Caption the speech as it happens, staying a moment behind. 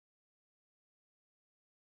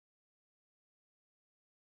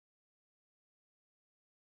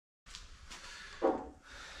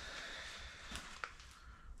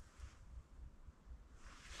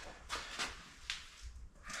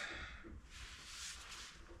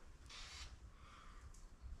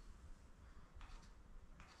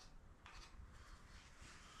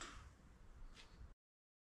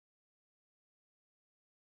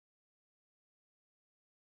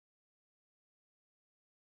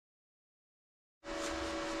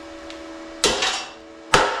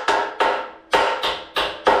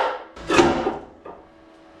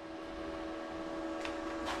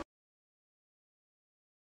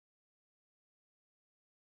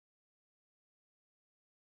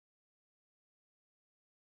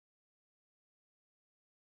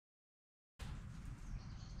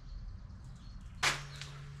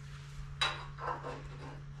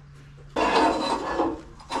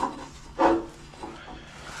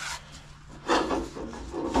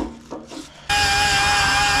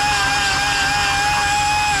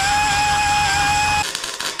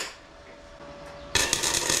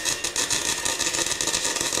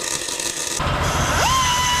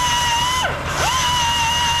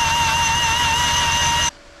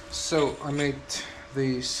So I made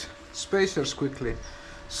these spacers quickly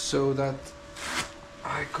so that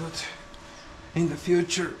I could, in the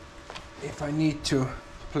future, if I need to,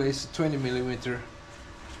 place a 20mm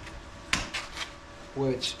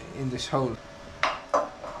wedge in this hole.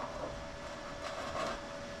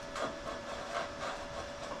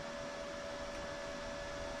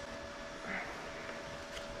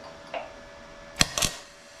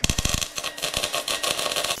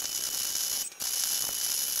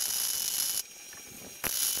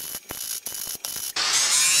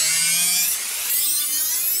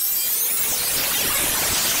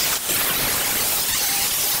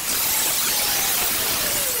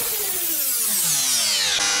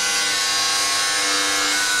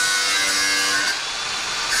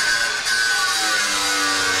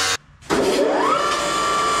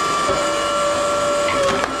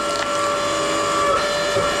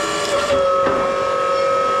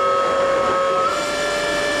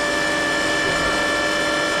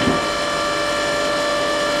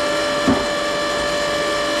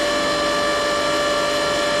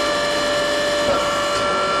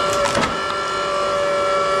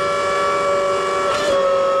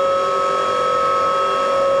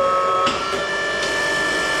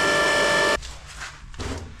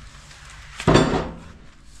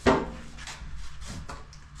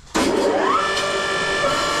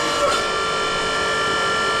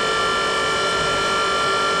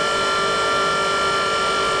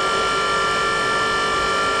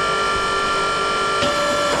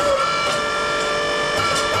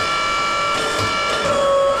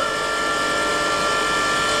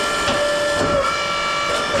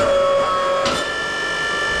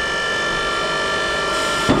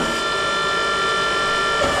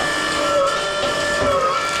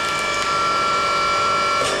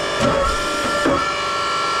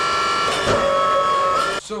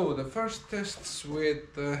 So the first tests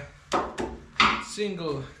with the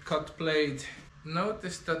single cut blade.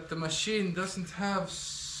 Notice that the machine doesn't have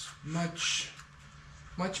much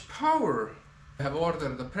power. I have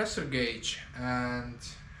ordered the pressure gauge, and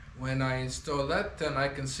when I install that, then I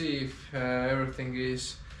can see if everything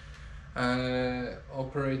is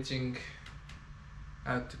operating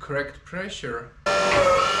at the correct pressure.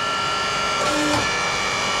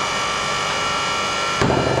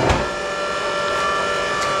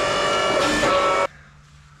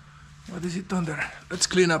 What is it under? Let's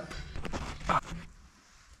clean up.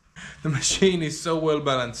 The machine is so well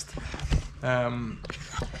balanced.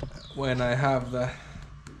 When I have the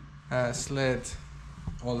sled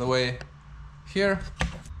all the way here,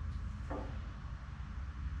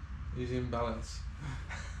 is in balance.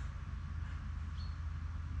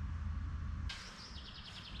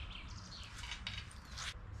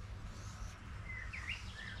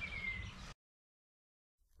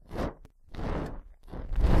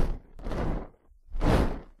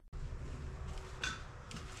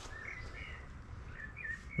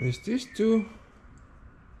 Is this too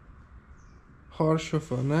harsh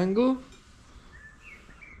of an angle,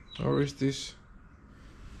 or is this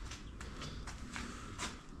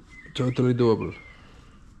totally doable?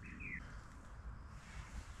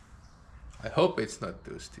 I hope it's not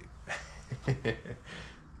too steep.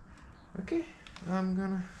 Okay, I'm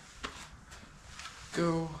gonna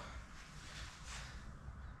go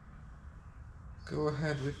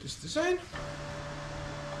ahead with this design.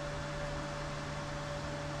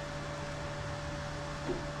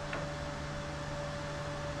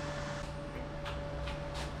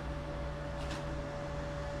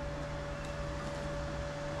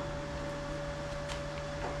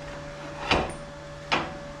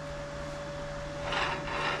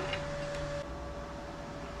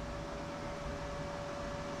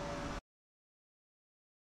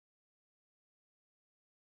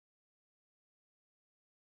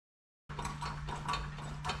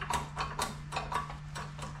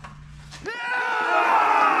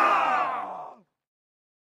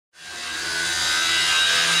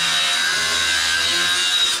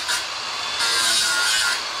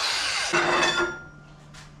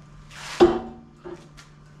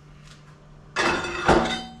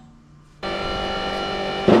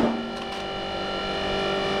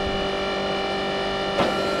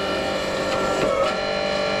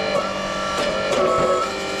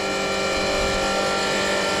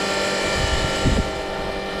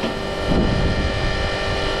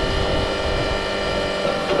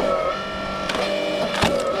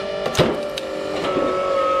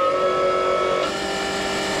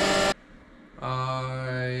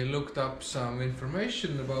 Up some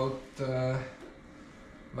information about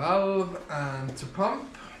valve and to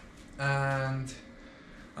pump, and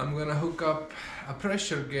I'm gonna hook up a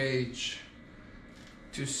pressure gauge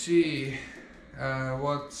to see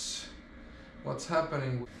what's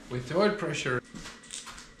happening with the oil pressure.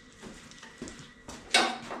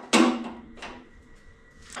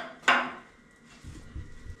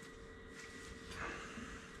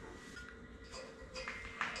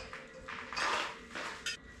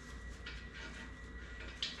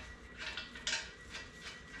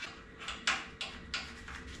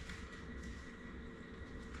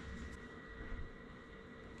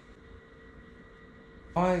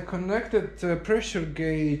 I connected the pressure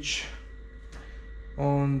gauge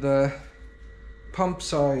on the pump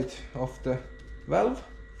side of the valve.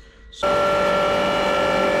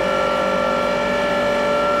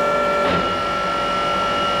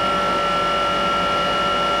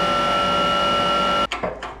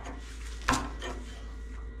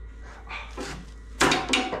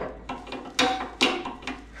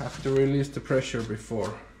 Have to release the pressure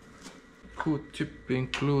before. Could tip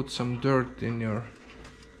include some dirt in your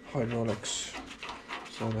hydraulics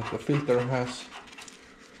so that the filter has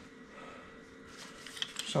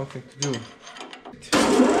something to do.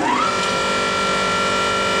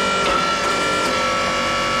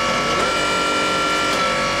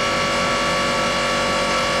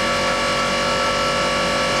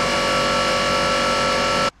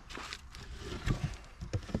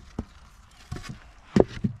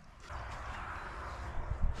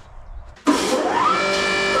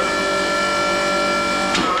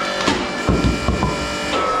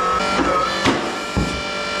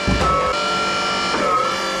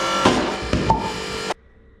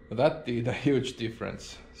 That did a huge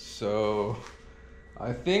difference. So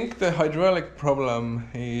I think the hydraulic problem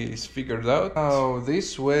is figured out. Now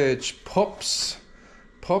this wedge pops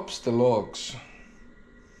the logs.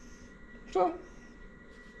 So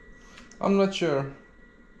I'm not sure.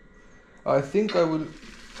 I think I will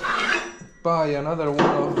buy another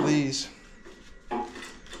one of these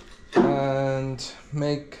and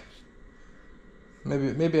make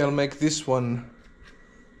maybe I'll make this one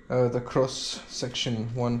the cross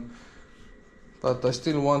section one, but I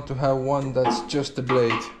still want to have one that's just the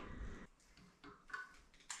blade.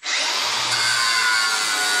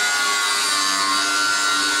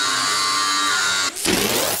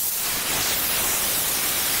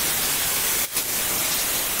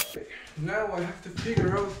 Now I have to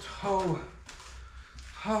figure out how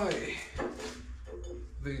high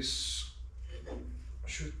this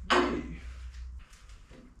should be.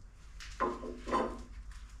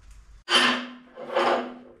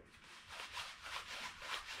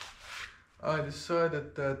 I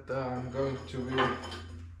decided that I'm going to be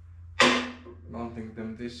mounting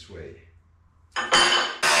them this way.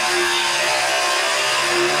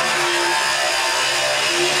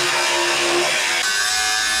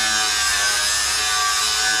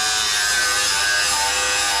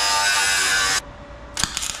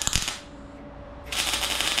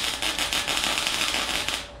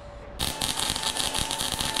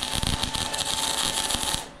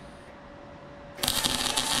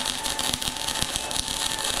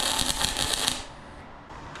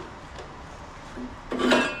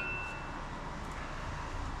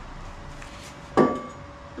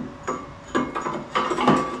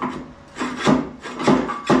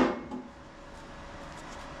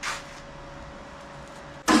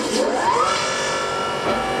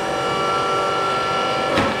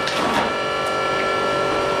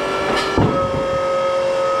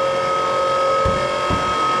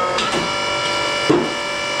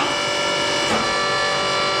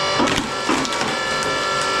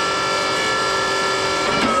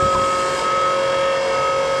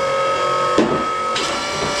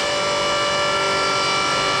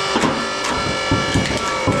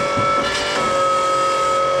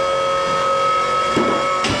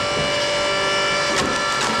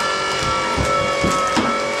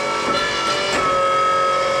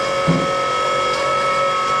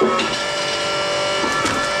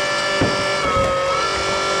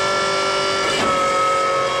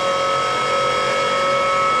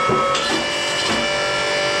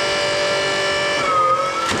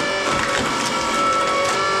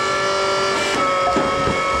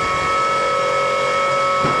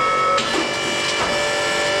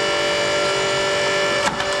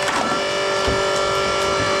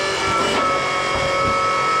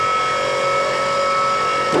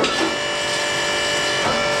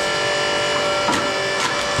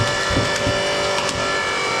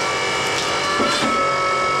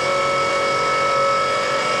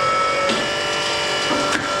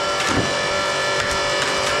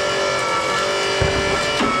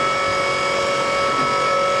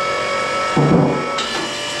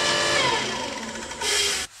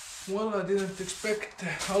 Well, I didn't expect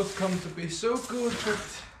the outcome to be so good,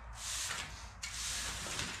 but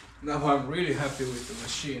now I'm really happy with the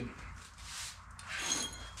machine.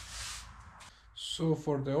 So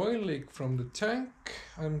for the oil leak from the tank,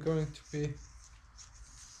 I'm going to be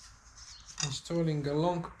installing a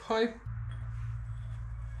long pipe